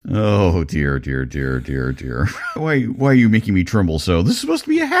Oh, dear, dear, dear, dear, dear. Why are you making me tremble so? This is supposed to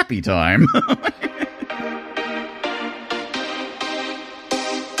be a happy time.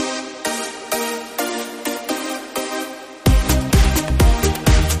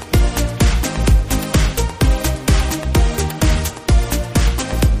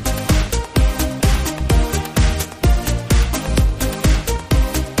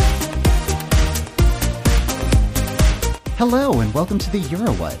 Hello and welcome to the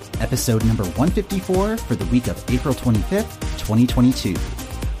Euro What, episode number 154 for the week of April 25th, 2022.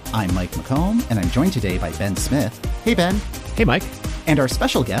 I'm Mike McComb, and I'm joined today by Ben Smith. Hey, Ben. Hey, Mike. And our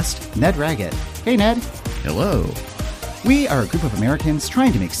special guest, Ned Raggett. Hey, Ned. Hello. We are a group of Americans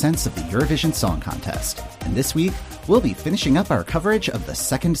trying to make sense of the Eurovision Song Contest. And this week, we'll be finishing up our coverage of the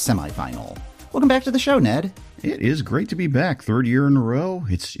second semifinal. Welcome back to the show, Ned. It is great to be back. Third year in a row.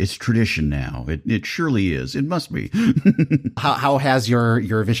 It's tradition now. It surely is. It must be. How has your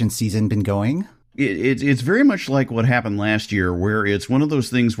Eurovision season been going? It's very much like what happened last year, where it's one of those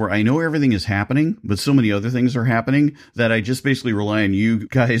things where I know everything is happening, but so many other things are happening that I just basically rely on you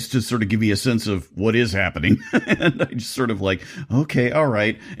guys to sort of give me a sense of what is happening. And I just sort of like, okay, all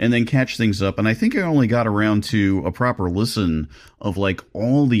right, and then catch things up. And I think I only got around to a proper listen of like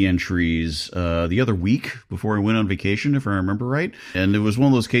all the entries the other week before I went on vacation, if I remember right. And it was one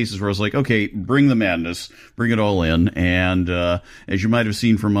of those cases where I was like, okay, bring the madness, bring it all in. And as you might have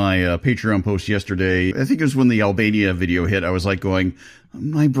seen from my Patreon post yesterday, I think it was when the Albania video hit, I was like going,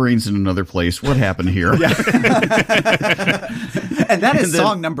 my brain's in another place. What happened here? Yeah. And that is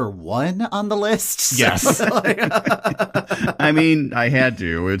song number 1 on the list. Yes. I mean, I had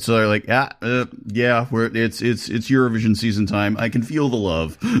to. It's like, yeah, it's Eurovision season time. I can feel the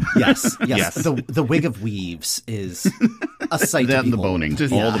love. Yes. The wig of weaves is a sight that to and the behold. boning.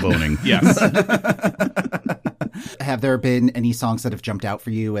 All the boning. Yes. Have there been any songs that have jumped out for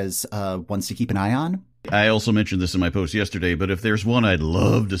you as ones to keep an eye on? I also mentioned this in my post yesterday, but if there's one I'd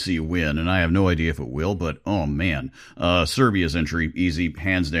love to see win, and I have no idea if it will, but oh man, Serbia's entry, easy,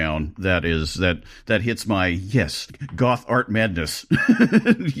 hands down. That hits my, yes, goth art madness.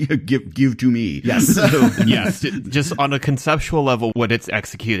 give to me. Yes. Yes. Just on a conceptual level, what it's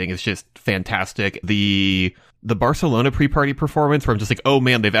executing is just fantastic. The Barcelona pre-party performance where I'm just like, oh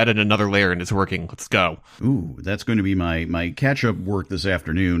man, they've added another layer and it's working. Let's go. Ooh, that's going to be my catch-up work this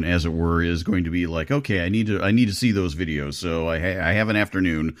afternoon, as it were, is going to be like, okay, I need to see those videos. So I have an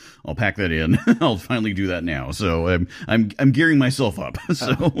afternoon. I'll pack that in. I'll finally do that now. So I'm gearing myself up.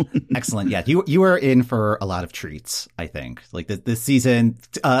 So excellent. Yeah, you are in for a lot of treats, I think. Like this season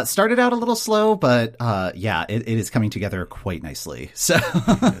started out a little slow, but yeah, it is coming together quite nicely. So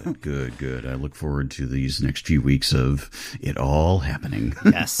good. I look forward to these next few weeks of it all happening.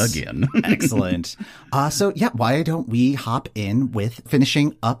 Yes. Again. Excellent. So yeah, why don't we hop in with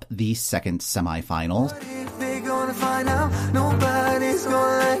finishing up the second semifinal? They're gonna find out nobody's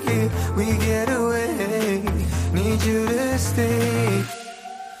gonna like it. We get away. Need you to stay.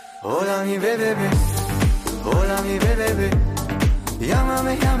 Hola mi bebé. Hola mi bebé.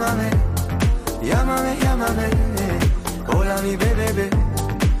 Llámame, llámame. Llámame, llámame. Hola mi bebé.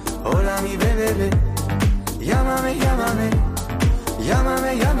 Hola mi bebé. Llámame, llámame,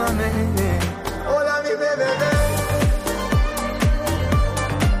 llámame, llámame. Hola, mi bebé.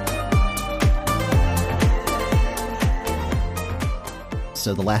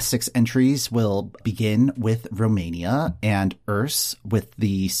 So the last 6 entries will begin with Romania and Urs with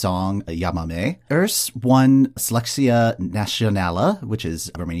the song Llámame. Urs won Selecția Națională, which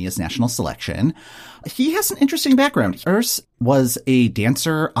is Romania's national selection. He has an interesting background. Urs was a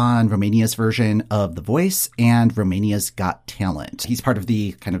dancer on Romania's version of The Voice and Romania's Got Talent. He's part of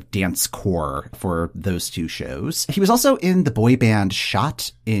the kind of dance core for those two shows. He was also in the boy band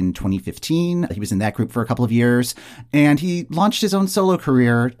Shot in 2015. He was in that group for a couple of years, and he launched his own solo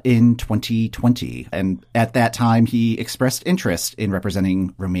career in 2020. And at that time, he expressed interest in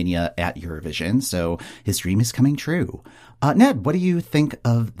representing Romania at Eurovision, so his dream is coming true. Ned, what do you think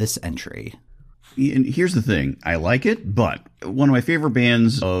of this entry? And here's the thing. I like it, but one of my favorite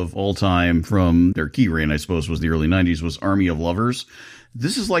bands of all time from their key reign, I suppose, was the early 90s, was Army of Lovers.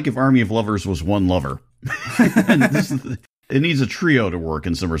 This is like if Army of Lovers was one lover. And it needs a trio to work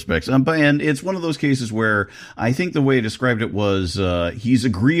in some respects. And it's one of those cases where I think the way I described it was he's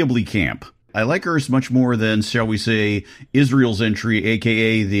agreeably camp. I like hers much more than, shall we say, Israel's entry,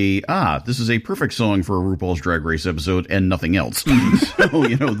 aka this is a perfect song for a RuPaul's Drag Race episode and nothing else. So,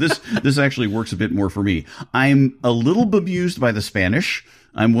 this actually works a bit more for me. I'm a little bemused by the Spanish.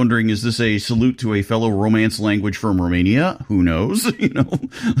 I'm wondering, is this a salute to a fellow romance language from Romania? Who knows?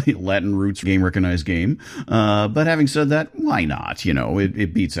 Latin roots game recognized game. But having said that, why not?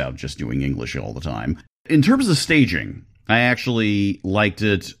 It beats out just doing English all the time. In terms of staging, I actually liked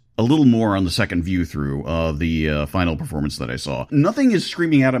it a little more on the second view through of the final performance that I saw. Nothing is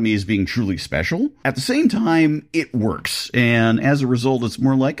screaming out at me as being truly special. At the same time, it works. And as a result, it's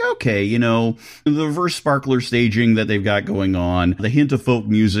more like, okay, the reverse sparkler staging that they've got going on, the hint of folk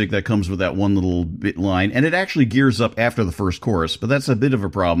music that comes with that one little bit line, and it actually gears up after the first chorus, but that's a bit of a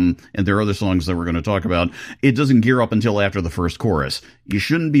problem, and there are other songs that we're going to talk about. It doesn't gear up until after the first chorus. You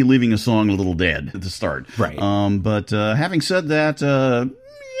shouldn't be leaving a song a little dead at the start. Right. But having said that,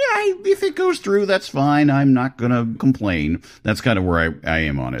 if it goes through, that's fine. I'm not going to complain. That's kind of where I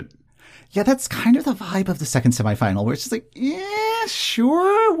am on it. Yeah, that's kind of the vibe of the second semifinal, where it's just like, yeah,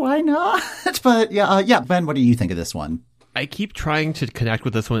 sure, why not? But yeah, Ben, what do you think of this one? I keep trying to connect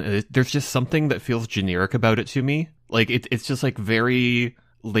with this one. And there's just something that feels generic about it to me. Like, it's just like very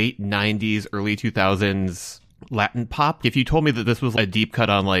late 90s, early 2000s Latin pop. If you told me that this was a deep cut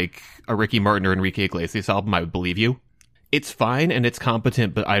on like a Ricky Martin or Enrique Iglesias album, I would believe you. It's fine and it's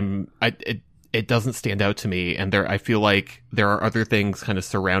competent, but it doesn't stand out to me. And I feel like there are other things kind of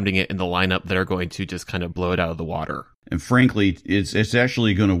surrounding it in the lineup that are going to just kind of blow it out of the water. And frankly, it's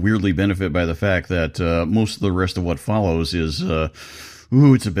actually going to weirdly benefit by the fact that most of the rest of what follows is,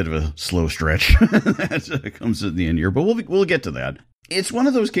 it's a bit of a slow stretch that comes at the end here. But we'll get to that. It's one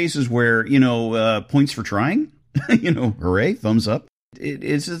of those cases where, points for trying, hooray, thumbs up.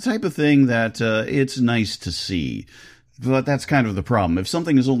 It's the type of thing that it's nice to see. But that's kind of the problem. If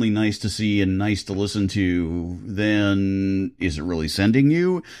something is only nice to see and nice to listen to, then is it really sending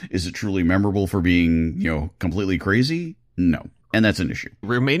you? Is it truly memorable for being, completely crazy? No. And that's an issue.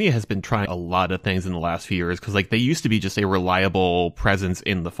 Romania has been trying a lot of things in the last few years because, they used to be just a reliable presence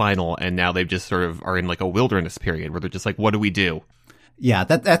in the final, and now they've just sort of are in, a wilderness period where they're just like, what do we do? Yeah,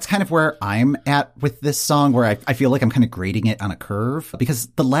 that's kind of where I'm at with this song, where I feel like I'm kind of grading it on a curve, because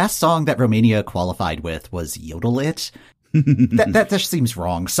the last song that Romania qualified with was Yodel It. that just seems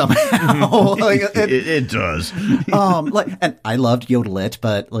wrong somehow. It does. And I loved Yodel It,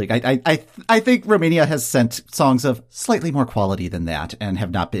 but I think Romania has sent songs of slightly more quality than that and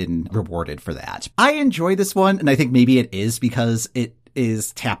have not been rewarded for that. I enjoy this one, and I think maybe it is because it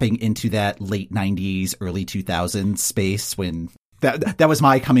is tapping into that late 90s, early 2000s space when that was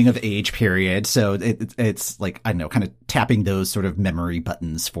my coming of age period. So it's like, I don't know, kind of tapping those sort of memory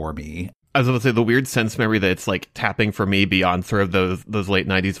buttons for me. I was going to say, the weird sense memory that it's tapping for me beyond sort of those late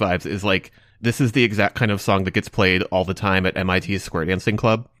 90s vibes is this is the exact kind of song that gets played all the time at MIT's Square Dancing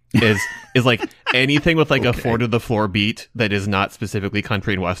Club. Is anything with a 4 to the floor beat that is not specifically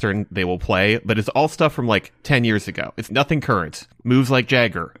country and western, they will play, but it's all stuff from 10 years ago. It's nothing current. Moves like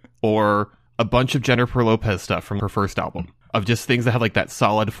Jagger, or a bunch of Jennifer Lopez stuff from her first album, of just things that have that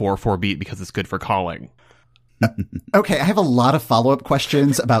solid 4/4 beat because it's good for calling. Okay, I have a lot of follow-up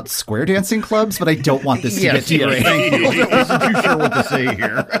questions about square dancing clubs, but I don't want this to get derailed. Thank you. I wasn't too sure what to say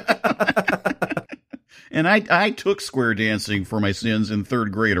here. And I took square dancing for my sins in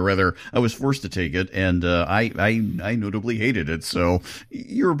third grade, or rather, I was forced to take it, and I notably hated it. So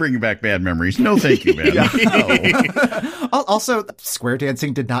you were bringing back bad memories. No, thank you, man. No. Also, square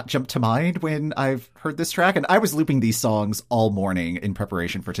dancing did not jump to mind when I've heard this track, and I was looping these songs all morning in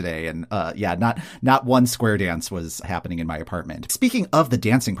preparation for today, and not one square dance was happening in my apartment. Speaking of the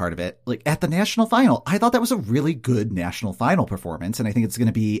dancing part of it, at the national final, I thought that was a really good national final performance, and I think it's going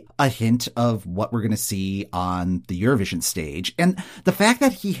to be a hint of what we're going to see on the Eurovision stage. And the fact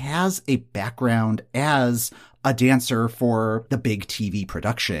that he has a background as a dancer for the big TV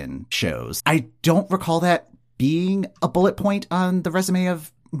production shows, I don't recall that being a bullet point on the resume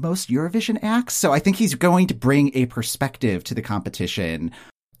of most Eurovision acts. So I think he's going to bring a perspective to the competition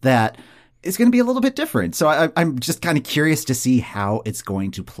that is going to be a little bit different. So I'm just kind of curious to see how it's going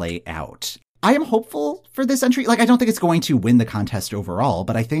to play out. I am hopeful for this entry. I don't think it's going to win the contest overall,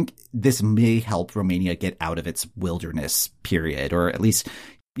 but I think this may help Romania get out of its wilderness period, or at least,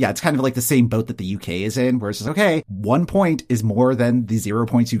 it's kind of the same boat that the UK is in, where it's just, okay, 1 point is more than the 0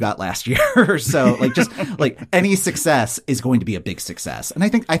 points you got last year. So any success is going to be a big success. And I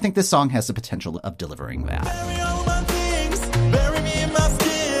think this song has the potential of delivering that.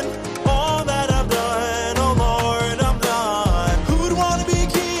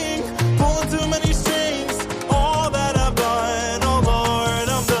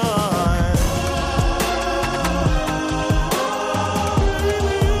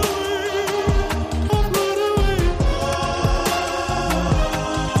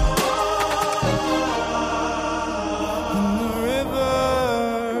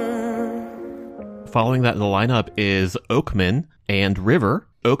 Following that in the lineup is Oakman and River.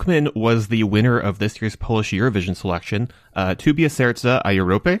 Oakman was the winner of this year's Polish Eurovision selection. Tubie serca a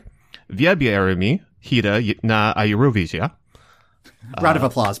Europie, Wybieraj mi hira na Eurowizja. Round of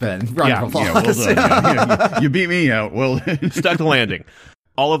applause, Ben. Round of applause. Yeah, well done. Yeah, you beat me out. Well, Stuck the landing.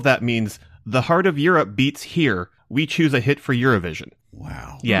 All of that means the heart of Europe beats here. We choose a hit for Eurovision.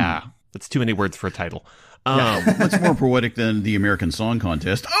 Wow. Yeah. That's too many words for a title. Much more poetic than the American Song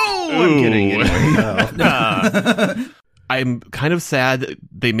Contest. Oh, I'm kidding. Anyway. I'm kind of sad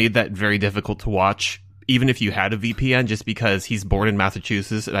they made that very difficult to watch, even if you had a VPN, just because he's born in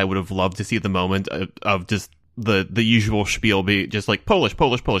Massachusetts, and I would have loved to see the moment of just the usual spiel be just like Polish,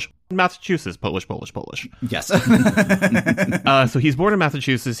 Massachusetts, Polish. Yes. So he's born in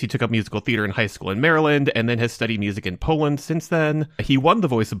Massachusetts. He took up musical theater in high school in Maryland and then has studied music in Poland since then. He won The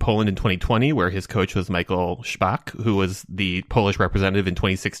Voice of Poland in 2020, where his coach was Michael Szpak, who was the Polish representative in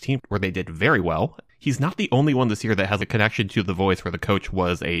 2016, where they did very well. He's not the only one this year that has a connection to The Voice, where the coach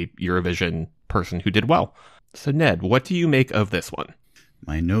was a Eurovision person who did well. So Ned, what do you make of this one?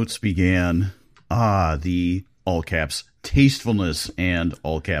 My notes began, the all caps tastefulness and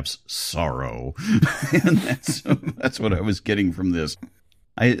all caps sorrow. And that's what I was getting from this.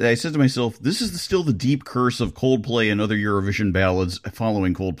 I said to myself, this is still the deep curse of Coldplay and other Eurovision ballads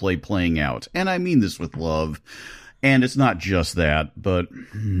following Coldplay playing out. And I mean this with love. And it's not just that, but,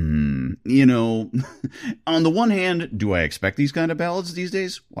 on the one hand, do I expect these kind of ballads these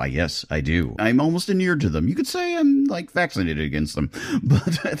days? Why, yes, I do. I'm almost inured to them. You could say I'm, vaccinated against them.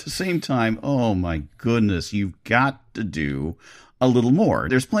 But at the same time, oh my goodness, you've got to do a little more.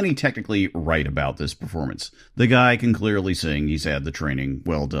 There's plenty technically right about this performance. The guy can clearly sing. He's had the training.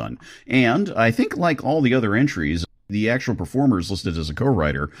 Well done. And I think like all the other entries, the actual performer is listed as a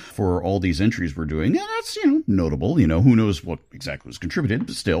co-writer for all these entries we're doing. Yeah, that's, notable. Who knows what exactly was contributed,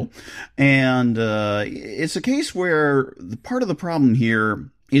 but still. And it's a case where the part of the problem here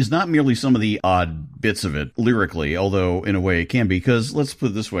is not merely some of the odd bits of it lyrically, although in a way it can be, because let's put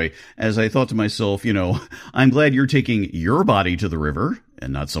it this way, as I thought to myself, I'm glad you're taking your body to the river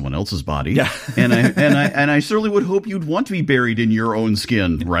and not someone else's body. Yeah. and I certainly would hope you'd want to be buried in your own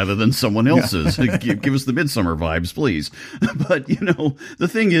skin rather than someone else's. Yeah. Give us the Midsummer vibes, please. But, the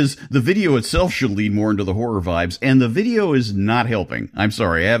thing is, the video itself should lead more into the horror vibes, and the video is not helping. I'm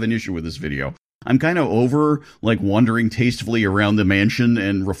sorry, I have an issue with this video. I'm kind of over, wandering tastefully around the mansion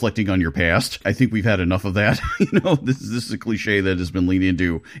and reflecting on your past. I think we've had enough of that. This is a cliche that has been leaned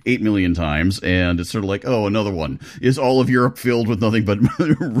into 8 million times, and it's sort of like, oh, another one. Is all of Europe filled with nothing but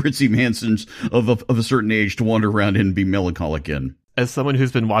ritzy Mansons of a certain age to wander around and be melancholic in? As someone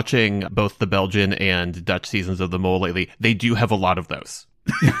who's been watching both the Belgian and Dutch seasons of The Mole lately, they do have a lot of those.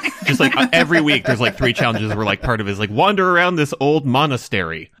 Just every week, there's 3 challenges where part of it is wander around this old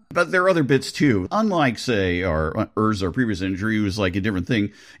monastery. But there are other bits too. Unlike, say, our previous injury, who was a different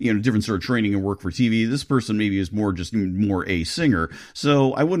thing, different sort of training and work for TV. This person maybe is more a singer.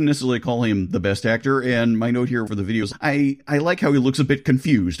 So I wouldn't necessarily call him the best actor. And my note here for the videos, I like how he looks a bit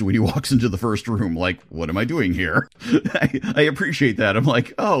confused when he walks into the first room. What am I doing here? I appreciate that. I'm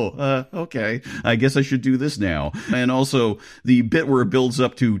okay. I guess I should do this now. And also the bit where it builds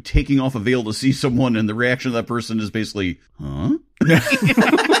up to taking off a veil to see someone, and the reaction of that person is basically, huh?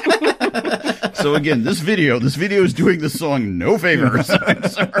 So again, this video is doing the song no favors. I'm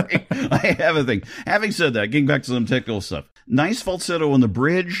sorry. I have a thing. Having said that, getting back to some technical stuff. Nice falsetto on the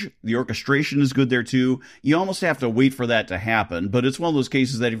bridge. The orchestration is good there too. You almost have to wait for that to happen, but it's one of those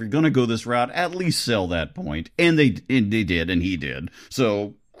cases that if you're going to go this route, at least sell that point. And they did, and he did.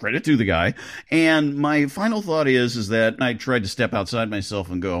 So credit to the guy. And my final thought is that I tried to step outside myself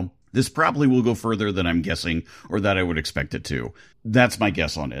and go, this probably will go further than I'm guessing or that I would expect it to. That's my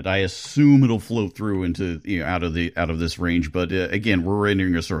guess on it. I assume it'll float through into out of this range, but again, we're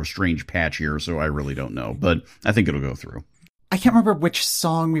entering a sort of strange patch here, so I really don't know. But I think it'll go through. I can't remember which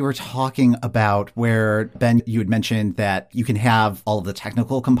song we were talking about where, Ben, you had mentioned that you can have all of the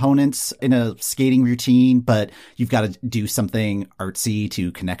technical components in a skating routine, but you've got to do something artsy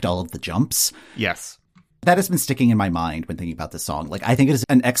to connect all of the jumps. Yes. That has been sticking in my mind when thinking about this song. I think it is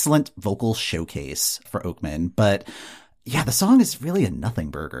an excellent vocal showcase for Oakman, but yeah, the song is really a nothing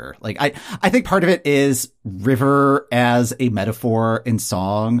burger. I think part of it is River as a metaphor in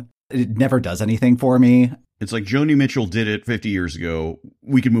song. It never does anything for me. It's like Joni Mitchell did it 50 years ago.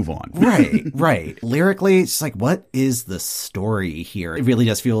 We can move on. Right. Lyrically, it's what is the story here? It really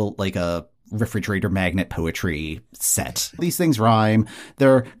does feel like a refrigerator magnet poetry set. These things rhyme.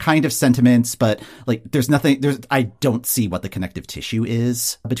 They're kind of sentiments, but like I don't see what the connective tissue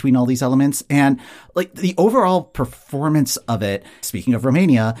is between all these elements. And like the overall performance of it, speaking of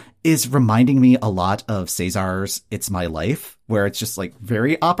Romania, is reminding me a lot of Cesar's It's My Life, where it's just like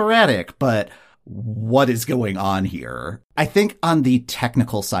very operatic, but what is going on here? I think on the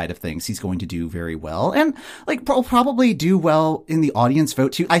technical side of things, he's going to do very well, and like will probably do well in the audience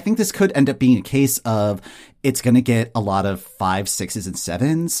vote too. I think this could end up being a case of it's going to get a lot of 5s, 6s, and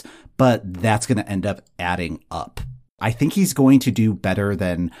 7s, but that's going to end up adding up. I think he's going to do better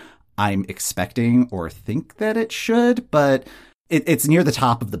than I'm expecting or think that it should, but it's near the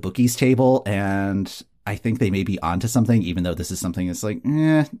top of the bookies table, and I think they may be onto something, even though this is something that's like,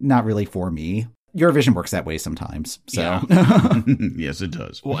 not really for me. Eurovision works that way sometimes. So yeah. Yes, it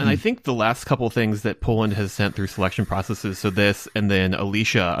does. Well, and I think the last couple things that Poland has sent through selection processes, so this and then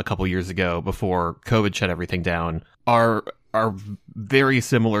Alicia a couple years ago before COVID shut everything down, are very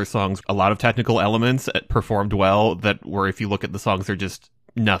similar songs. A lot of technical elements performed well that were, if you look at the songs, they're just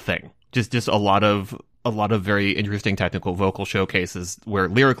nothing. Just a lot of very interesting technical vocal showcases where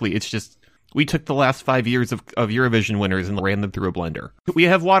lyrically it's just, we took the last 5 years of Eurovision winners and ran them through a blender. We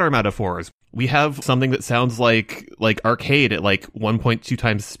have water metaphors. We have something that sounds like arcade at like 1.2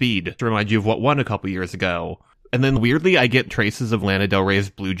 times speed to remind you of what won a couple years ago. And then weirdly, I get traces of Lana Del Rey's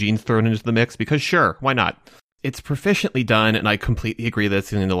Blue Jeans thrown into the mix because sure, why not? It's proficiently done, and I completely agree that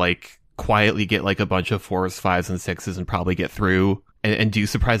it's going to like quietly get like a bunch of 4s, 5s, and 6s and probably get through and do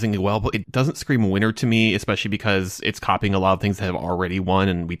surprisingly well, but it doesn't scream winner to me, especially because it's copying a lot of things that have already won,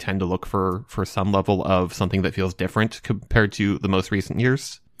 and we tend to look for some level of something that feels different compared to the most recent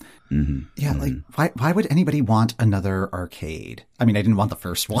years. Mm-hmm. Yeah, like why would anybody want another arcade? I mean, I didn't want the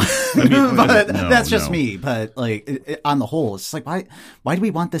first one, but that's just me. But like on the whole, it's just like why do we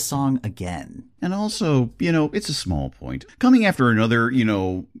want this song again? And also, it's a small point coming after another,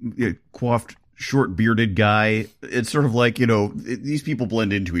 coiffed, short bearded guy. It's sort of like, these people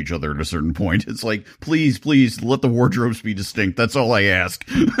blend into each other at a certain point. It's like, please let the wardrobes be distinct. That's all I ask,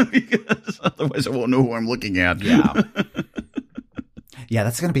 because otherwise I won't know who I'm looking at. Yeah. Yeah,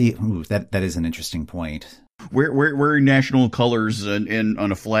 that's going to be, that is an interesting point. Wear national colors and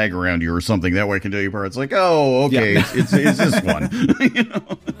on a flag around you or something. That way I can tell you apart. It's like, oh, okay, yeah. it's this one.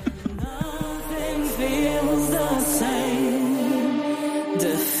 Nothing feels the same.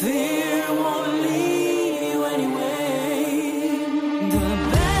 The fear won't lead you anyway. The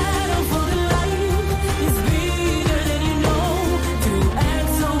battle for the life is bigger than you know. To act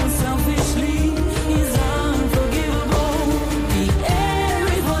so selfishly is unforgivable. The air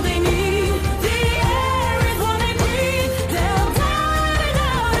is what they need. The air is what they breathe. They'll die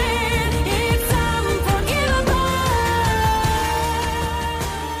without it. It's unforgivable.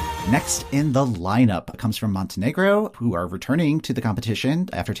 Next in the lineup comes from Montenegro, who are returning to the competition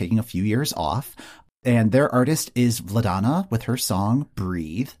after taking a few years off. And their artist is Vladana with her song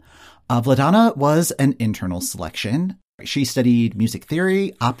Breathe. Vladana was an internal selection. She studied music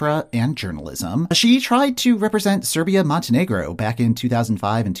theory, opera, and journalism. She tried to represent Serbia-Montenegro back in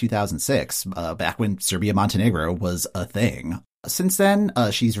 2005 and 2006, back when Serbia-Montenegro was a thing. Since then,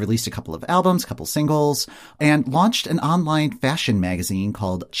 she's released a couple of albums, couple singles, and launched an online fashion magazine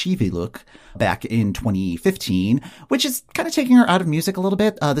called Civiluk back in 2015, which is kind of taking her out of music a little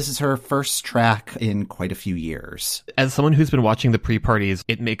bit. This is her first track in quite a few years. As someone who's been watching the pre-parties,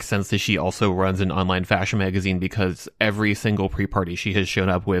 it makes sense that she also runs an online fashion magazine because every single pre-party she has shown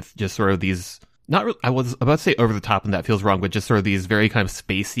up with just sort of these... I was about to say over the top, and that feels wrong, but just sort of these very kind of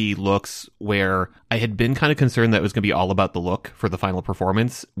spacey looks where I had been kind of concerned that it was going to be all about the look for the final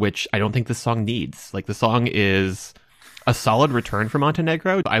performance, which I don't think this song needs. Like, the song is a solid return for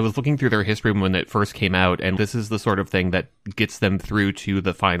Montenegro. I was looking through their history when it first came out, and this is the sort of thing that gets them through to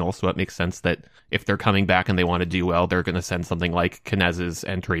the final, so it makes sense that if they're coming back and they want to do well, they're going to send something like Knez's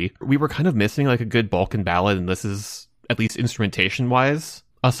entry. We were kind of missing like a good Balkan ballad, and this is, at least instrumentation-wise,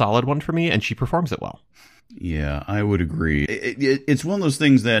 a solid one for me, and she performs it well. Yeah, I would agree. It's one of those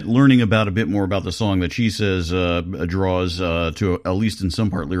things that learning about a bit more about the song that she says draws to, at least in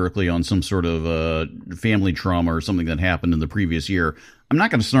some part lyrically, on some sort of family trauma or something that happened in the previous year. I'm not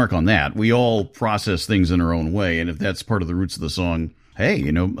going to snark on that. We all process things in our own way, and if that's part of the roots of the song, hey,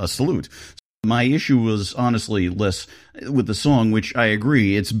 a salute. My issue was honestly less with the song, which I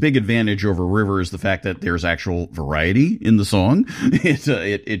agree, its big advantage over River is the fact that there's actual variety in the song.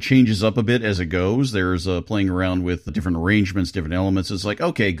 It changes up a bit as it goes. There's playing around with the different arrangements, different elements. It's like,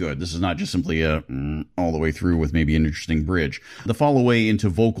 okay, good. This is not just simply a all the way through with maybe an interesting bridge. The follow away into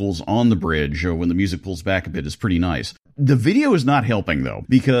vocals on the bridge when the music pulls back a bit is pretty nice. The video is not helping, though,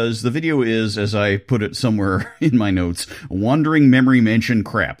 because the video is, as I put it somewhere in my notes, wandering memory mansion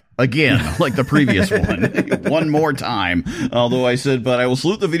crap. Again, like the previous one. One more time. Although I said, but I will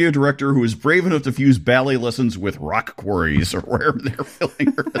salute the video director who is brave enough to fuse ballet lessons with rock quarries or wherever they're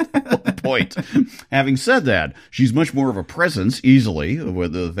filming her at one point. Having said that, she's much more of a presence, easily,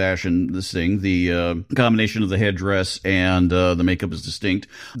 with the fashion, this thing. The combination of the headdress and the makeup is distinct.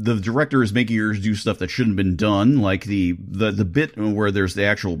 The director is making her do stuff that shouldn't have been done, like the bit where there's the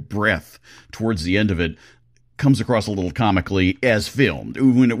actual breath towards the end of it comes across a little comically as filmed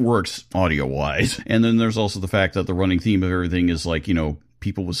when it works audio-wise. And then there's also the fact that the running theme of everything is like,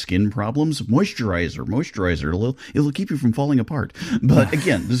 people with skin problems. Moisturizer. It'll keep you from falling apart. But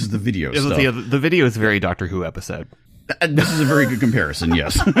again, this is the video stuff. The video is very Doctor Who episode. This is a very good comparison,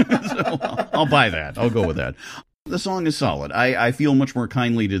 yes. So I'll buy that. I'll go with that. The song is solid. I feel much more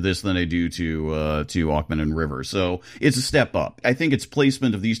kindly to this than I do to Aukman and River. So it's a step up. I think its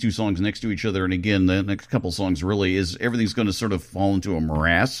placement of these two songs next to each other, and again, the next couple songs really is everything's going to sort of fall into a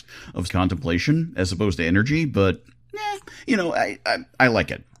morass of contemplation as opposed to energy. But I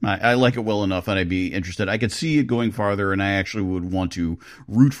like it. I like it well enough, and I'd be interested. I could see it going farther, and I actually would want to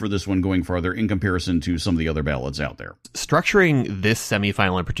root for this one going farther in comparison to some of the other ballads out there. Structuring this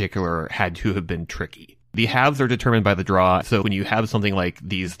semifinal in particular had to have been tricky. The halves are determined by the draw, so when you have something like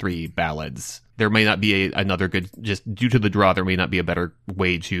these three ballads, there may not be another good, just due to the draw, there may not be a better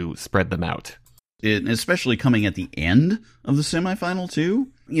way to spread them out. Especially coming at the end of the semifinal, too.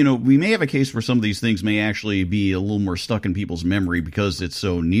 We may have a case where some of these things may actually be a little more stuck in people's memory because it's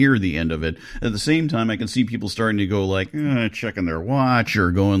so near the end of it. At the same time, I can see people starting to go like, checking their watch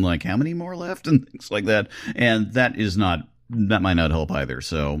or going like, how many more left and things like that. And that might not help either.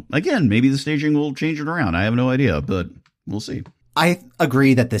 So again, maybe the staging will change it around. I have no idea, but we'll see. I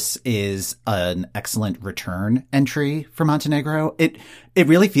agree that this is an excellent return entry for Montenegro. It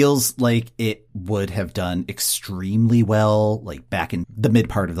really feels like it would have done extremely well, like back in the mid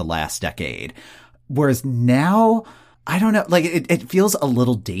part of the last decade. Whereas now, I don't know, like it feels a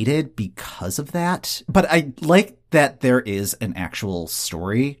little dated because of that. But I like that there is an actual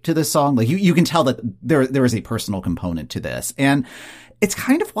story to this song. Like you can tell that there is a personal component to this. And it's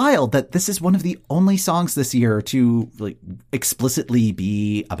kind of wild that this is one of the only songs this year to like explicitly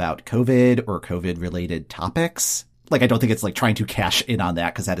be about COVID or COVID related topics. Like, I don't think it's like trying to cash in on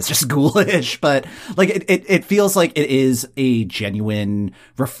that because that is just ghoulish, but like it feels like it is a genuine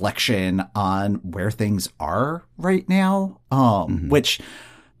reflection on where things are right now. Which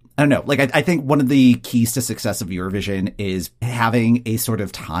I don't know. Like, I think one of the keys to success of Eurovision is having a sort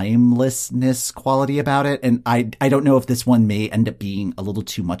of timelessness quality about it. And I don't know if this one may end up being a little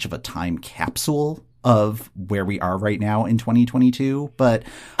too much of a time capsule of where we are right now in 2022. But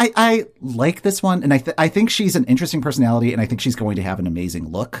I like this one. And I think she's an interesting personality, and I think she's going to have an amazing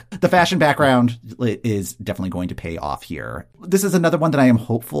look. The fashion background is definitely going to pay off here. This is another one that I am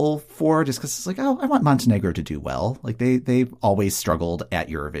hopeful for, just because it's like, I want Montenegro to do well. Like they've always struggled at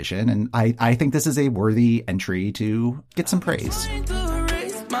Eurovision. And I think this is a worthy entry to get some praise.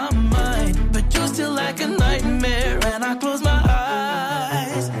 My mind, but you're still like a nightmare, and I close my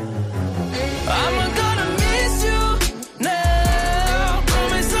eyes. I'm gonna miss you now.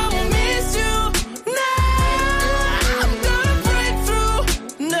 Promise I won't miss you now. I'm gonna break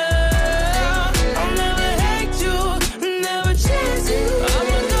through now. I'll never hate you, never chase you. I'm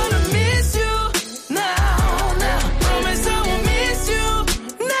gonna miss you now. Promise I won't miss you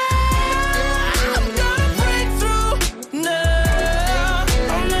now. I'm gonna break through now.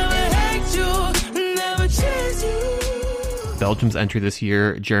 I'll never hate you, never chase you. Belgium's entry this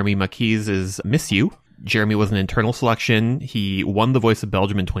year, Jeremy Maquis, is Miss You. Jeremy was an internal selection. He won The Voice of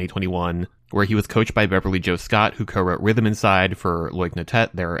Belgium in 2021, where he was coached by Beverly Joe Scott, who co-wrote Rhythm Inside for Loic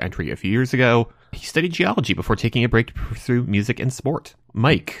Notet, their entry a few years ago. He studied geology before taking a break to pursue music and sport.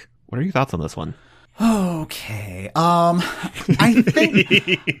 Mike, what are your thoughts on this one? Okay. I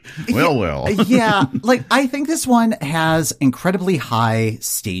think well. Yeah, like I think this one has incredibly high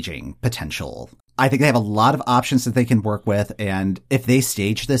staging potential. I think they have a lot of options that they can work with, and if they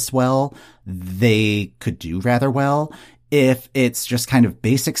stage this well, they could do rather well. If it's just kind of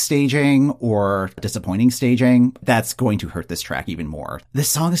basic staging or disappointing staging, that's going to hurt this track even more. This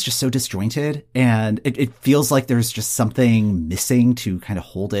song is just so disjointed, and it feels like there's just something missing to kind of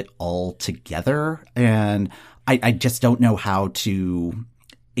hold it all together. And I just don't know how to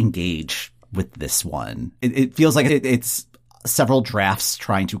engage with this one. It feels like it's several drafts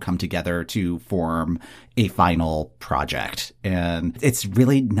trying to come together to form a final project, and it's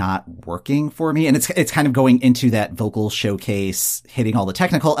really not working for me. And it's kind of going into that vocal showcase, hitting all the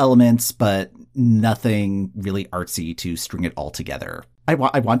technical elements, but nothing really artsy to string it all together. I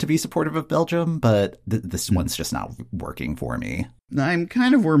want to be supportive of Belgium, but this one's just not working for me. I'm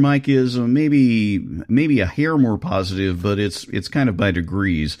kind of where Mike is, maybe a hair more positive, but it's kind of by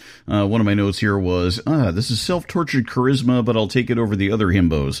degrees. One of my notes here was, this is self-tortured charisma, but I'll take it over the other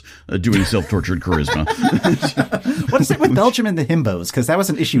himbos doing self-tortured charisma. What is it with Belgium and the himbos? Because that was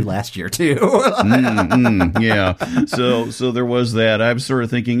an issue last year too. Yeah. So there was that. I'm sort of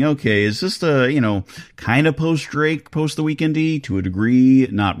thinking, okay, is this kind of post-Drake, post The Weeknd-y to a degree?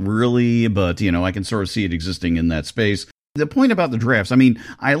 Not really, but I can sort of see it existing in that space. The point about the drafts, I mean,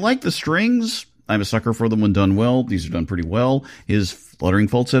 I like the strings. I'm a sucker for them when done well. These are done pretty well. His fluttering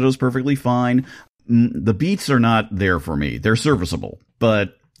falsetto is perfectly fine. The beats are not there for me. They're serviceable,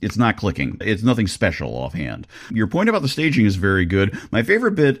 but it's not clicking. It's nothing special offhand. Your point about the staging is very good. My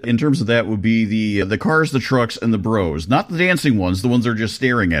favorite bit in terms of that would be the cars, the trucks, and the bros. Not the dancing ones, the ones that are just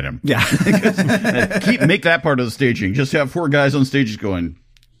staring at him. Yeah. Make that part of the staging. Just have 4 guys on stages going,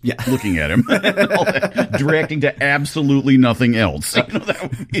 yeah, looking at him, directing to absolutely nothing else. That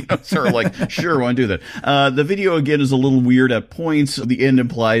would be, sort of like, sure, I want to do that. The video, again, is a little weird at points. The end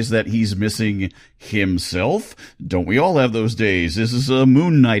implies that he's missing himself. Don't we all have those days? This is a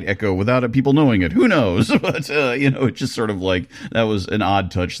Moon Knight echo without people knowing it. Who knows? But, it's just sort of like, that was an odd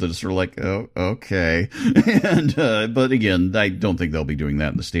touch that is sort of like, oh, okay. And, but again, I don't think they'll be doing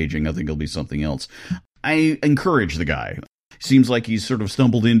that in the staging. I think it'll be something else. I encourage the guy. Seems like he's sort of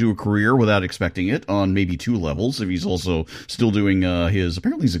stumbled into a career without expecting it on maybe 2 levels. If he's also still doing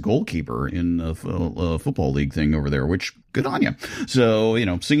apparently he's a goalkeeper in a football league thing over there, which good on you. So,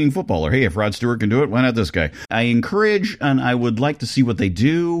 singing footballer. Hey, if Rod Stewart can do it, why not this guy? I encourage and I would like to see what they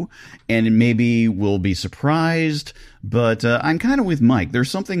do, and maybe we'll be surprised. But I'm kind of with Mike.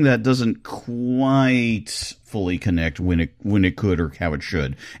 There's something that doesn't quite fully connect when it could or how it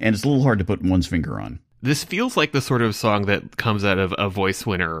should, and it's a little hard to put one's finger on. This feels like the sort of song that comes out of a voice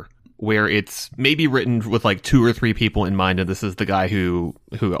winner, where it's maybe written with like 2 or 3 people in mind, and this is the guy who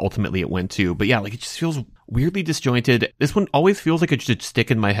ultimately it went to. But yeah, like it just feels weirdly disjointed. This one always feels like it should stick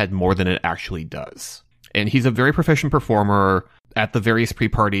in my head more than it actually does. And he's a very proficient performer. At the various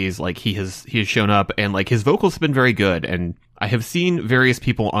pre-parties, like he has shown up, and like his vocals have been very good. And I have seen various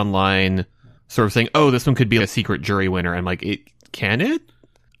people online sort of saying, "Oh, this one could be a secret jury winner." I'm like, can it?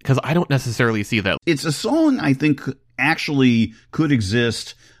 Because I don't necessarily see that. It's a song I think actually could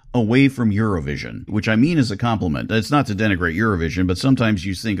exist away from Eurovision, which I mean as a compliment. It's not to denigrate Eurovision, but sometimes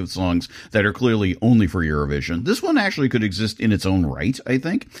you think of songs that are clearly only for Eurovision. This one actually could exist in its own right, I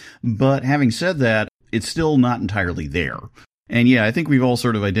think. But having said that, it's still not entirely there. And yeah, I think we've all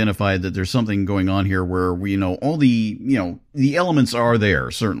sort of identified that there's something going on here where we all the elements are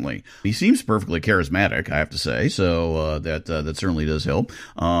there, certainly. He seems perfectly charismatic, I have to say, so that certainly does help.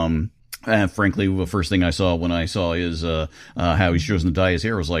 Frankly, the first thing I saw when I saw is how he's chosen to dye his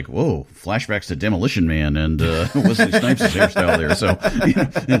hair was like, whoa, flashbacks to Demolition Man and Wesley Snipes' hairstyle there. So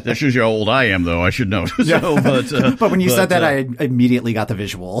that shows you how old I am, though, I should note. So, but when you said that, I immediately got the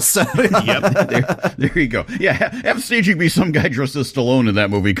visuals. Yep, there you go. Yeah, have staging be some guy dressed as Stallone in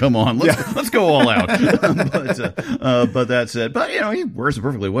that movie. Come on, let's go all out. But that said, but he wears it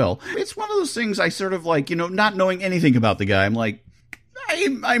perfectly well. It's one of those things I sort of like, not knowing anything about the guy, I'm like,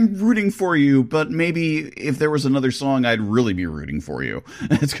 I'm rooting for you, but maybe if there was another song, I'd really be rooting for you.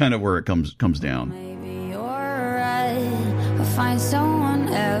 That's kind of where it comes down. Maybe you're right, I'll find someone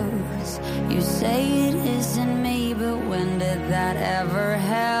else. You say it isn't me, but when did that ever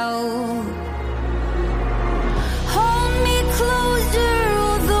help? Hold me closer,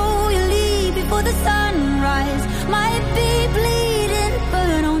 although you leave before the sunrise. Might be bleeding,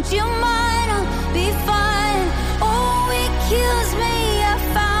 but don't you mind, I'll be fine. Oh, it kills me.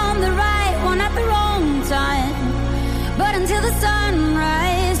 But until the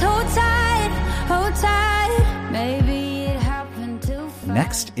sunrise, hold tight, maybe it happened too fast.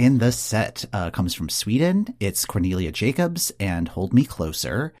 Next in the set comes from Sweden. It's Cornelia Jacobs and Hold Me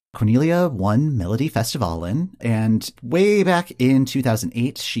Closer. Cornelia won Melodifestivalen, and way back in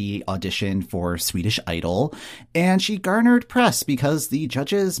 2008, she auditioned for Swedish Idol, and she garnered press because the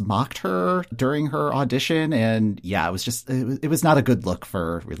judges mocked her during her audition, and yeah, it was not a good look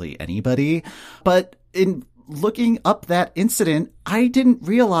for really anybody. But in looking up that incident, I didn't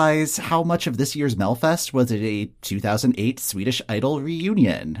realize how much of this year's Melfest was a 2008 Swedish Idol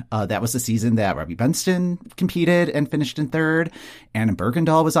reunion. That was the season that Robbie Benston competed and finished in 3rd. Anna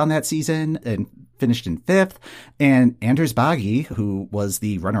Bergendahl was on that season and finished in 5th. And Anders Bagge, who was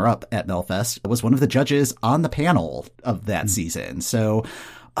the runner-up at Melfest, was one of the judges on the panel of that season. So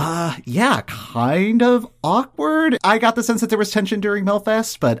Yeah, kind of awkward. I got the sense that there was tension during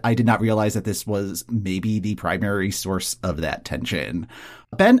Melfest, but I did not realize that this was maybe the primary source of that tension.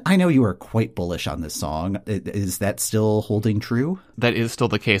 Ben, I know you are quite bullish on this song. Is that still holding true? That is still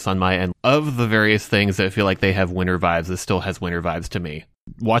the case on my end. Of the various things that feel like they have winter vibes, this still has winter vibes to me.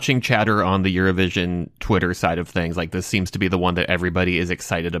 Watching chatter on the Eurovision Twitter side of things, like this seems to be the one that everybody is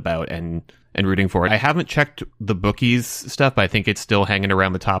excited about and rooting for. I haven't checked the bookies stuff, but I think it's still hanging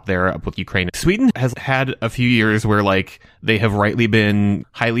around the top there up with Ukraine. Sweden has had a few years where like they have rightly been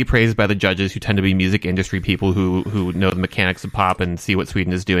highly praised by the judges who tend to be music industry people who know the mechanics of pop and see what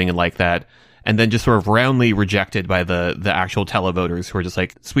Sweden is doing and like that. And then just sort of roundly rejected by the actual televoters who are just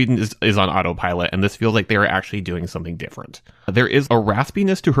like, Sweden is on autopilot, and this feels like they are actually doing something different. There is a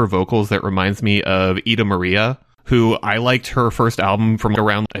raspiness to her vocals that reminds me of Ida Maria, who I liked her first album from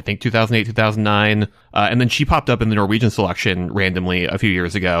around, I think, 2008, 2009. And then she popped up in the Norwegian selection randomly a few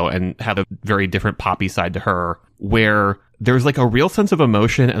years ago and had a very different poppy side to her, where there's like a real sense of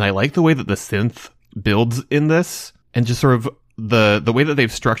emotion, and I like the way that the synth builds in this, and just sort of the way that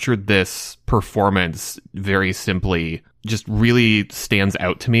they've structured this performance very simply just really stands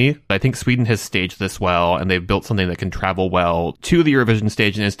out to me. I think Sweden has staged this well, and they've built something that can travel well to the Eurovision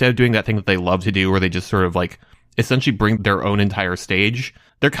stage. And instead of doing that thing that they love to do, where they just sort of like essentially bring their own entire stage,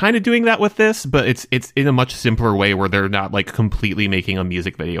 they're kind of doing that with this, but it's in a much simpler way where they're not like completely making a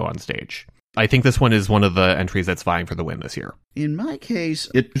music video on stage. I think this one is one of the entries that's vying for the win this year. In my case,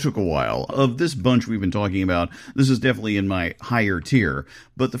 it took a while. Of this bunch we've been talking about, this is definitely in my higher tier.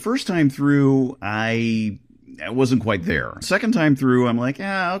 But the first time through, I wasn't quite there. Second time through, I'm like,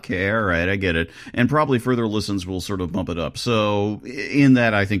 okay, all right, I get it. And probably further listens will sort of bump it up. So in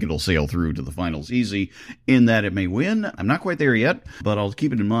that, I think it'll sail through to the finals easy. In that, it may win. I'm not quite there yet, but I'll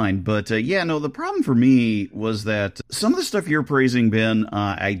keep it in mind. But the problem for me was that some of the stuff you're praising, Ben,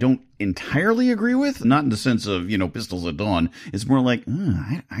 I don't entirely agree with. Not in the sense of, Pistols at Dawn. It's more like,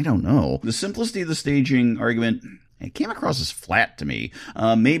 I don't know. The simplicity of the staging argument, it came across as flat to me.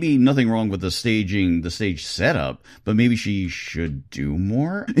 Maybe nothing wrong with the stage setup, but maybe she should do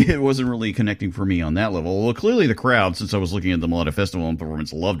more. It wasn't really connecting for me on that level. Well, clearly the crowd, since I was looking at the Melodic Festival and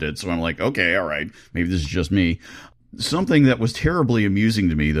performance, loved it. So I'm like, okay, all right, maybe this is just me. Something that was terribly amusing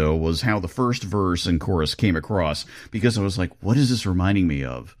to me, though, was how the first verse and chorus came across, because I was like, what is this reminding me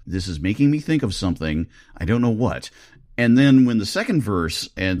of? This is making me think of something. I don't know what. And then when the second verse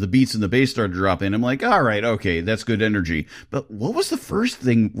and the beats and the bass started dropping, I'm like, all right, okay, that's good energy. But what was the first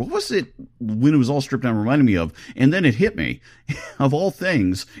thing? What was it when it was all stripped down reminding me of? And then it hit me. Of all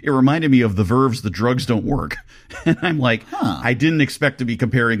things, it reminded me of the Verve's The Drugs Don't Work. And I'm like, I didn't expect to be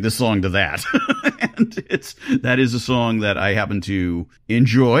comparing this song to that. And that is a song that I happen to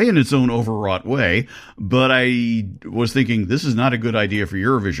enjoy in its own overwrought way. But I was thinking, this is not a good idea for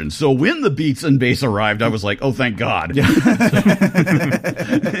Eurovision. So when the beats and bass arrived, I was like, oh, thank God. Because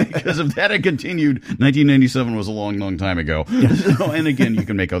if that had continued, 1997 was a long, long time ago. So, and again, you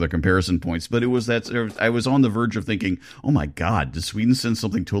can make other comparison points, but it was that I was on the verge of thinking, oh my God, did Sweden send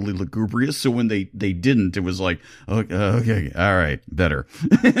something totally lugubrious? So when they didn't, it was like, okay, all right, better.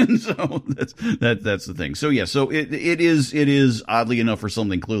 And so that's the thing. So yeah, so it is oddly enough for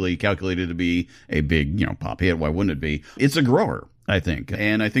something clearly calculated to be a big, pop hit. Why wouldn't it be? It's a grower, I think.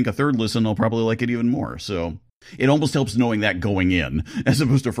 And I think a third listen, I'll probably like it even more. So it almost helps knowing that going in, as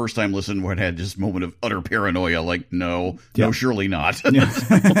opposed to a first time listen where it had just a moment of utter paranoia, like, no, surely not.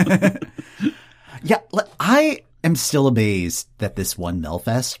 Yeah, I am still amazed that this won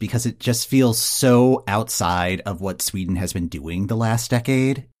Melfest, because it just feels so outside of what Sweden has been doing the last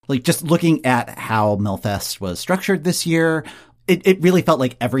decade. Like, just looking at how Melfest was structured this year, it really felt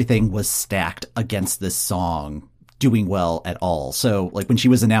like everything was stacked against this song doing well at all. So like when she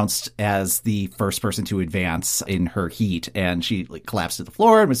was announced as the first person to advance in her heat and she like collapsed to the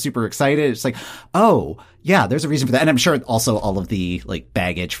floor and was super excited, it's like, oh yeah, there's a reason for that. And I'm sure also all of the like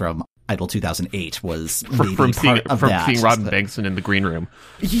baggage from Idol 2008 was maybe from seeing Robin but, Bengtson in the green room.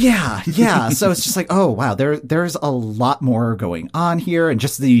 Yeah. So it's just like, oh wow, there's a lot more going on here, and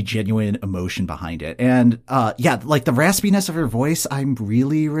just the genuine emotion behind it. And like the raspiness of her voice, I'm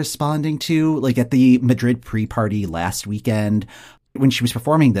really responding to. Like at the Madrid pre-party last weekend, when she was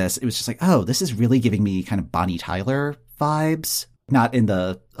performing this, it was just like, oh, this is really giving me kind of Bonnie Tyler vibes. Not in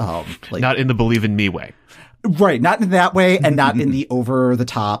the not in the Believe in Me way. Right, not in that way, and not in the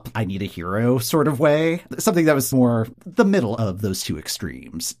over-the-top, I need a hero sort of way. Something that was more the middle of those two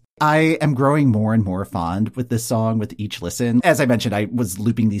extremes. I am growing more and more fond with this song with each listen. As I mentioned, I was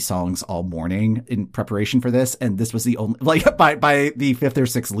looping these songs all morning in preparation for this, and this was the only, like, by the fifth or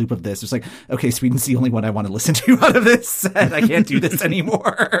sixth loop of this, it was like, okay, Sweden's the only one I want to listen to out of this set. I can't do this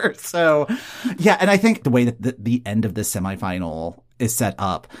anymore. So, yeah, and I think the way that the end of this semifinal is set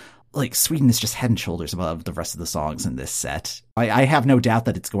up, like, Sweden is just head and shoulders above the rest of the songs in this set. I have no doubt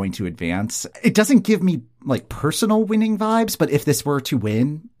that it's going to advance. It doesn't give me, like, personal winning vibes, but if this were to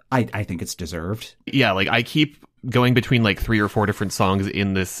win, I think it's deserved. Yeah, like, I keep going between, like, 3 or 4 different songs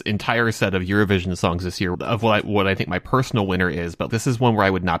in this entire set of Eurovision songs this year of what I think my personal winner is, but this is one where I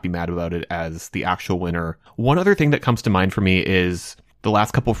would not be mad about it as the actual winner. One other thing that comes to mind for me is the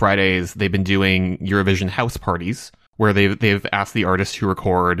last couple Fridays, they've been doing Eurovision house parties, where they've asked the artists to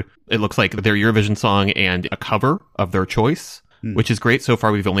record, it looks like, their Eurovision song and a cover of their choice, which is great. So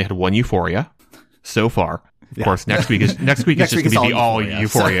far, we've only had one Euphoria. So far. Of course, next week is just going to be the all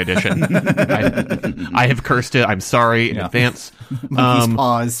Euphoria edition. I have cursed it. I'm sorry in advance. Monkey's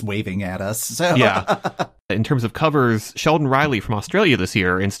paws waving at us. So. Yeah. In terms of covers, Sheldon Riley from Australia this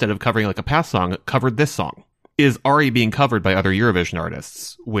year, instead of covering like a past song, covered this song. Is already being covered by other Eurovision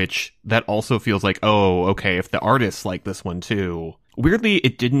artists, which that also feels like, oh, okay, if the artists like this one too. Weirdly,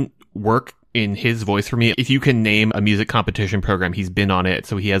 it didn't work in his voice for me. If you can name a music competition program, he's been on it,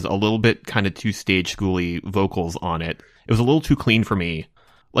 so he has a little bit kind of too stage schooly vocals on it. It was a little too clean for me.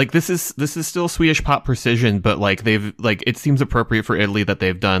 Like, this is still Swedish pop precision, but like it seems appropriate for Italy that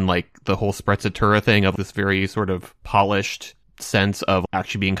they've done like the whole sprezzatura thing of this very sort of polished sense of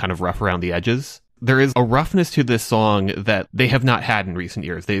actually being kind of rough around the edges. There is a roughness to this song that they have not had in recent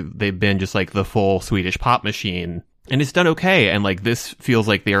years. They've been just like the full Swedish pop machine, and it's done okay. And like, this feels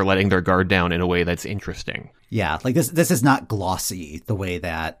like they are letting their guard down in a way that's interesting. Yeah, like this is not glossy the way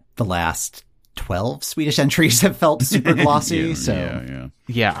that the last 12 Swedish entries have felt super glossy.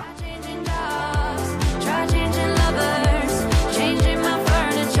 Yeah. Changing dogs, try changing lovers, changing my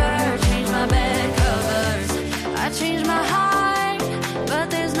furniture, change my bed covers. I changed my heart,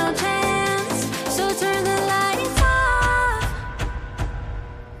 but there's no chance, so turn the lights off.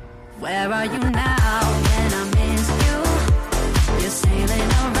 Where are you now when I miss you? You're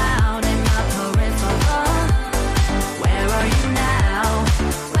sailing around in my peripheral. Where are you now?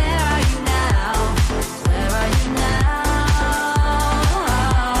 Where are you now? Where are you now?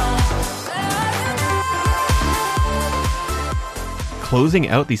 Closing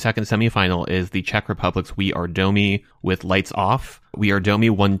out the second semifinal is the Czech Republic's We Are Domi with Lights Off. We Are Domi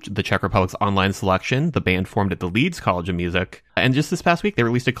won the Czech Republic's online selection. The band formed at the Leeds College of Music. And just this past week, they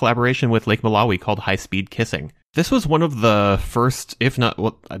released a collaboration with Lake Malawi called High Speed Kissing. This was one of the first, if not,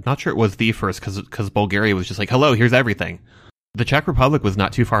 well, I'm not sure it was the first, because Bulgaria was just like, hello, here's everything. The Czech Republic was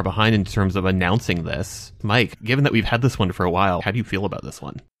not too far behind in terms of announcing this. Mike, given that we've had this one for a while, how do you feel about this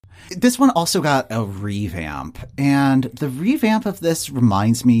one? This one also got a revamp, and the revamp of this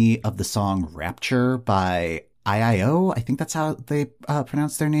reminds me of the song Rapture by IIO. I think that's how they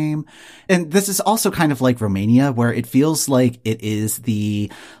pronounce their name. And this is also kind of like Romania, where it feels like it is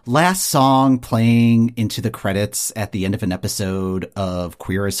the last song playing into the credits at the end of an episode of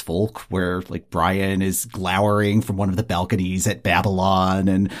Queer as Folk, where like Brian is glowering from one of the balconies at Babylon,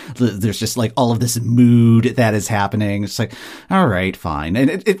 and there's just like all of this mood that is happening. It's like, all right, fine.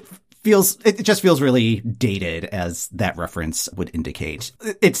 And it just feels really dated, as that reference would indicate.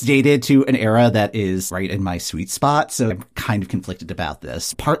 It's dated to an era that is right in my sweet spot, so I'm kind of conflicted about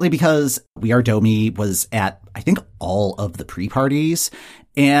this. Partly because We Are Domi was at, I think, all of the pre-parties,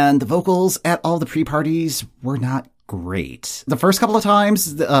 and the vocals at all the pre-parties were not great. The first couple of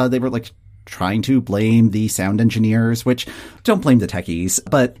times, they were like trying to blame the sound engineers, which don't blame the techies.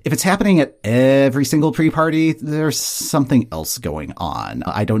 But if it's happening at every single pre-party, there's something else going on.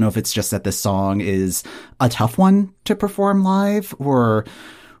 I don't know if it's just that this song is a tough one to perform live, or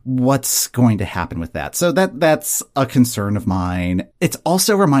what's going to happen with that. So that's a concern of mine. It's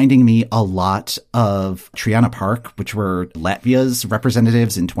also reminding me a lot of Triana Park, which were Latvia's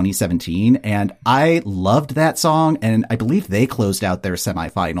representatives in 2017. And I loved that song, and I believe they closed out their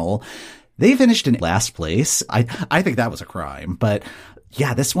semifinal. They finished in last place. I think that was a crime. But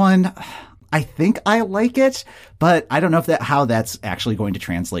yeah, this one, I think I like it, but I don't know how that's actually going to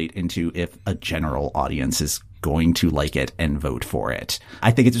translate into if a general audience is going to like it and vote for it.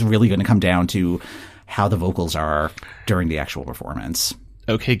 I think it's really going to come down to how the vocals are during the actual performance.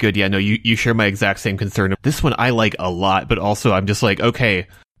 Okay, good. Yeah, no, you share my exact same concern. This one I like a lot, but also I'm just like, okay,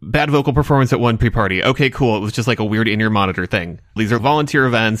 Bad vocal performance at one pre-party. Okay, cool. It was just like a weird in-ear monitor thing. These are volunteer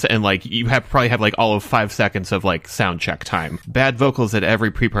events, and like you probably have like all of 5 seconds of like sound check time. Bad vocals at every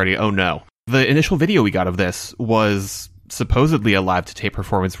pre-party. Oh no. The initial video we got of this was supposedly a live to tape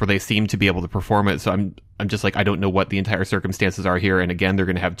performance where they seem to be able to perform it. So I'm just like, I don't know what the entire circumstances are here. And again, they're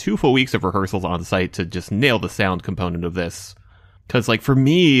going to have 2 full weeks of rehearsals on site to just nail the sound component of this. Because like for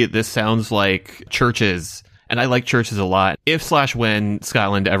me, this sounds like Churches. And I like Churches a lot. If/when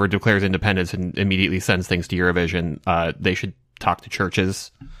Scotland ever declares independence and immediately sends things to Eurovision, they should talk to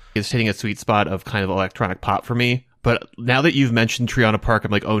Churches. It's hitting a sweet spot of kind of electronic pop for me. But now that you've mentioned Triana Park,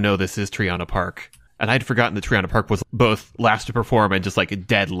 I'm like, oh no, this is Triana Park. And I'd forgotten that Triana Park was both last to perform and just like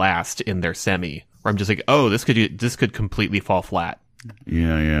dead last in their semi. Where I'm just like, oh, this could completely fall flat.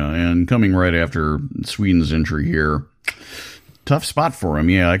 Yeah. And coming right after Sweden's entry here. Tough spot for him.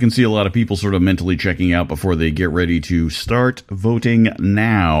 Yeah, I can see a lot of people sort of mentally checking out before they get ready to start voting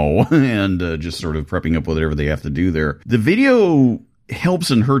now and just sort of prepping up whatever they have to do there. The video helps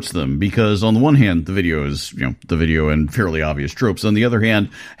and hurts them because on the one hand, the video is, the video and fairly obvious tropes. On the other hand,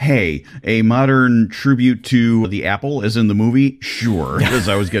 hey, a modern tribute to the Apple as in the movie? Sure, because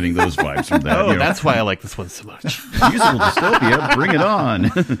I was getting those vibes from that. Oh, that's why I like this one so much. Musical dystopia, bring it on.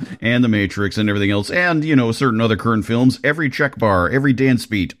 And The Matrix and everything else. And, certain other current films, every check bar, every dance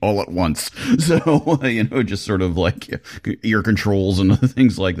beat all at once. So, just sort of like ear controls and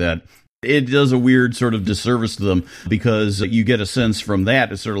things like that. It does a weird sort of disservice to them because you get a sense from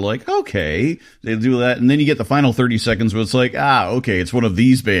that. It's sort of like, okay, they do that. And then you get the final 30 seconds where it's like, okay, it's one of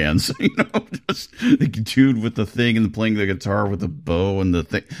these bands, just the dude with the thing and playing the guitar with the bow and the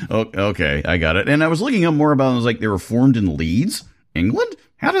thing. Oh, okay, I got it. And I was looking up more about it. I was like, they were formed in Leeds, England?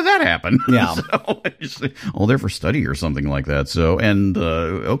 How did that happen? Yeah. So, they're for study or something like that. So, and,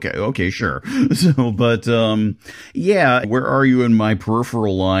 okay, sure. So, but, yeah, where are you in my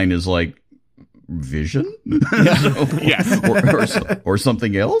peripheral line is like, Vision? Yes. or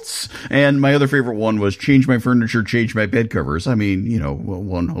something else. And my other favorite one was change my furniture, change my bed covers. I mean,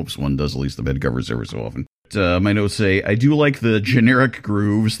 one hopes one does at least the bed covers every so often. My notes say, I do like the generic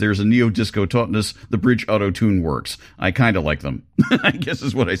grooves. There's a neo-disco tautness. The bridge auto-tune works. I kind of like them, I guess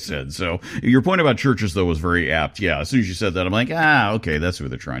is what I said. So your point about Churches, though, was very apt. Yeah, as soon as you said that, I'm like, okay, that's who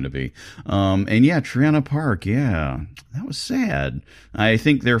they're trying to be. And yeah, Triana Park, yeah, that was sad. I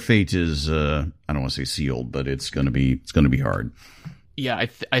think their fate is, I don't want to say sealed, but it's going to be hard. Yeah,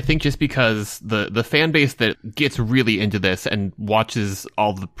 I think just because the fan base that gets really into this and watches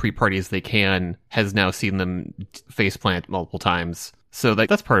all the pre-parties they can has now seen them faceplant multiple times. So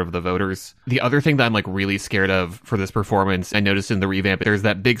that's part of the voters. The other thing that I'm like really scared of for this performance, I noticed in the revamp, there's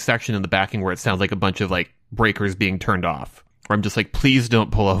that big section in the backing where it sounds like a bunch of like breakers being turned off. Where I'm just like, please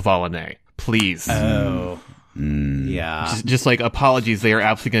don't pull a Volane. Please. Oh. Yeah. Just like apologies, they are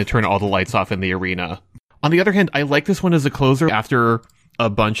absolutely going to turn all the lights off in the arena. On the other hand, I like this one as a closer. After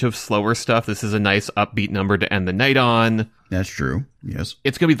a bunch of slower stuff, this is a nice upbeat number to end the night on. That's true. Yes.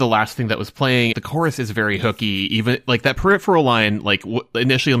 It's going to be the last thing that was playing. The chorus is very hooky. Even like that peripheral line, like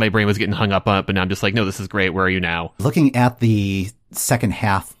initially my brain was getting hung up on it, but now I'm just like, no, this is great. Where are you now? Looking at the second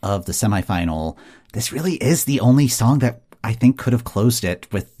half of the semifinal, this really is the only song that I think could have closed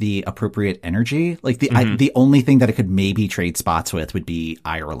it with the appropriate energy. Like the only thing that it could maybe trade spots with would be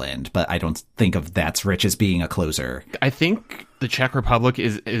Ireland, but I don't think of That's Rich as being a closer. I think the Czech Republic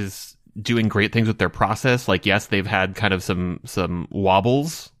is doing great things with their process. Like, yes, they've had kind of some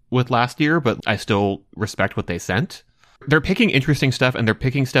wobbles with last year, but I still respect what they sent. They're picking interesting stuff, and they're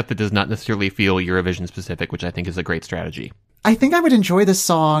picking stuff that does not necessarily feel Eurovision specific, which I think is a great strategy. I think I would enjoy this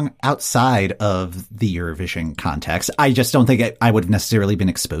song outside of the Eurovision context. I just don't think I would have necessarily been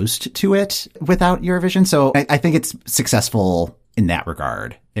exposed to it without Eurovision. So I think it's successful in that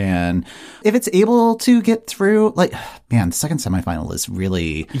regard. And if it's able to get through, like, man, the second semifinal is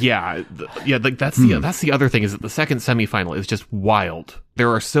really... Yeah, like that's the other thing, is that the second semifinal is just wild.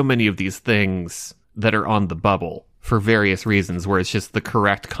 There are so many of these things that are on the bubble for various reasons, where it's just the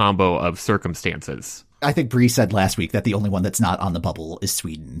correct combo of circumstances. I think Bree said last week that the only one that's not on the bubble is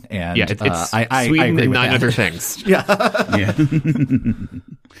Sweden. And yeah, it's I Sweden agree and with 9 that. other things. Yeah. Yeah.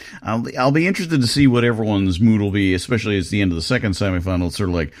 I'll be interested to see what everyone's mood will be, especially as the end of the second semifinal. It's sort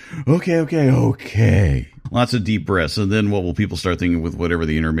of like, okay. Lots of deep breaths. And then what will people start thinking with whatever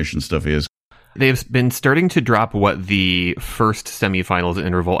the intermission stuff is? They've been starting to drop what the first semifinals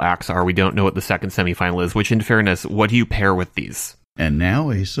interval acts are. We don't know what the second semifinal is, which in fairness, what do you pair with these? And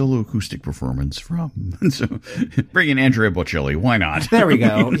now a solo acoustic performance from so bring in Andrea Bocelli. Why not? There we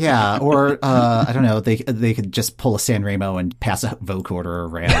go. Yeah, or I don't know. They could just pull a San Remo and pass a vocoder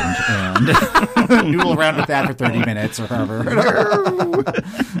around and noodle around with that for 30 minutes or however.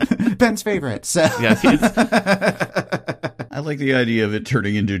 Ben's favorite. So. Yes, I like the idea of it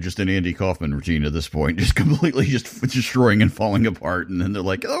turning into just an Andy Kaufman routine at this point, just completely just destroying and falling apart, and then they're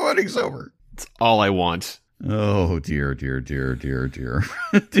like, "Oh, wedding's over." it's all I want. Oh dear.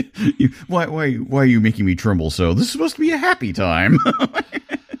 Why are you making me tremble so? This is supposed to be a happy time.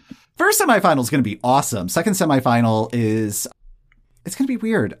 First semifinal is going to be awesome. Second semifinal is it's going to be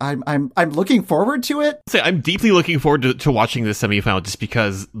weird. I'm looking forward to it. I'm deeply looking forward to watching this semifinal just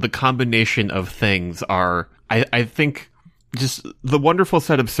because the combination of things are, I think, just the wonderful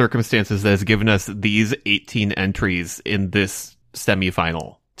set of circumstances that has given us these 18 entries in this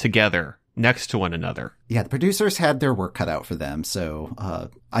semifinal together next to one another. Yeah, the producers had their work cut out for them, so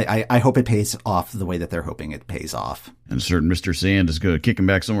I hope it pays off the way that they're hoping it pays off. And a certain Mr. Sand is going to kick him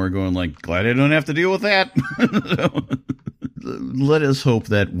back somewhere going like, glad I don't have to deal with that. Let us hope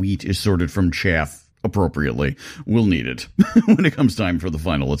that wheat is sorted from chaff appropriately. We'll need it when it comes time for the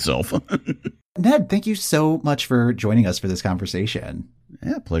final itself. Ned, thank you so much for joining us for this conversation.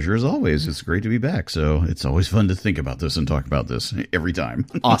 Yeah, pleasure as always. It's great to be back. So it's always fun to think about this and talk about this every time.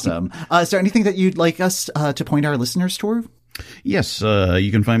 Awesome. Is there anything that you'd like us to point our listeners toward? Yes,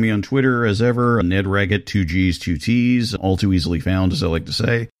 you can find me on Twitter as ever, Ned Raggett, 2 G's, 2 T's, all too easily found, as I like to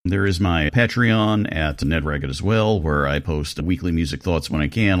say. There is my Patreon at Ned Raggett as well, where I post weekly music thoughts when I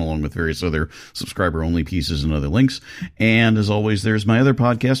can, along with various other subscriber-only pieces and other links. And as always, there's my other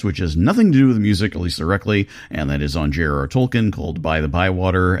podcast, which has nothing to do with music, at least directly, and that is on J.R.R. Tolkien, called By the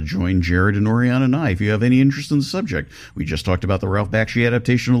Bywater. Join Jared and Oriana and I if you have any interest in the subject. We just talked about the Ralph Bakshi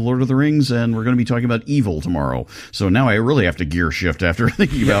adaptation of Lord of the Rings, and we're going to be talking about Evil tomorrow. So now I really have to gear shift after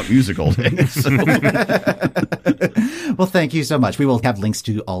thinking about music all day. So. Well, thank you so much. We will have links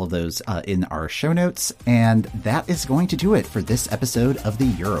to all of those in our show notes. And that is going to do it for this episode of the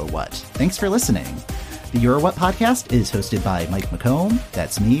Euro What. Thanks for listening. The Euro What podcast is hosted by Mike McComb,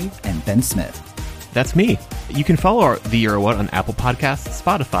 that's me, and Ben Smith. That's me. You can follow the Euro What on Apple Podcasts,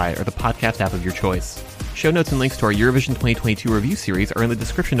 Spotify, or the podcast app of your choice. Show notes and links to our Eurovision 2022 review series are in the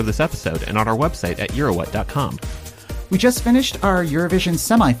description of this episode and on our website at eurowhat.com. We just finished our Eurovision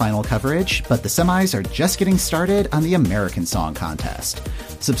semifinal coverage, but the semis are just getting started on the American Song Contest.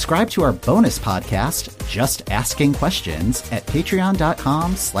 Subscribe to our bonus podcast, Just Asking Questions, at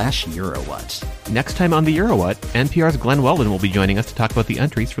patreon.com/Eurowhat. Next time on the Euro What, NPR's Glenn Weldon will be joining us to talk about the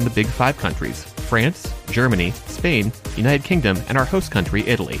entries from the Big Five countries: France, Germany, Spain, United Kingdom, and our host country,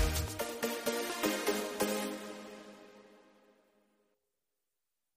 Italy.